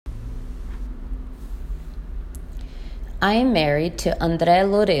I am married to André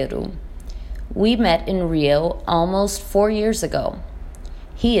Loureiro. We met in Rio almost 4 years ago.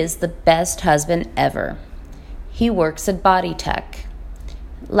 He is the best husband ever. He works at Bodytech.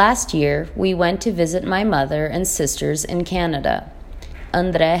 Last year, we went to visit my mother and sisters in Canada.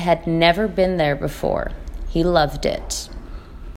 André had never been there before. He loved it.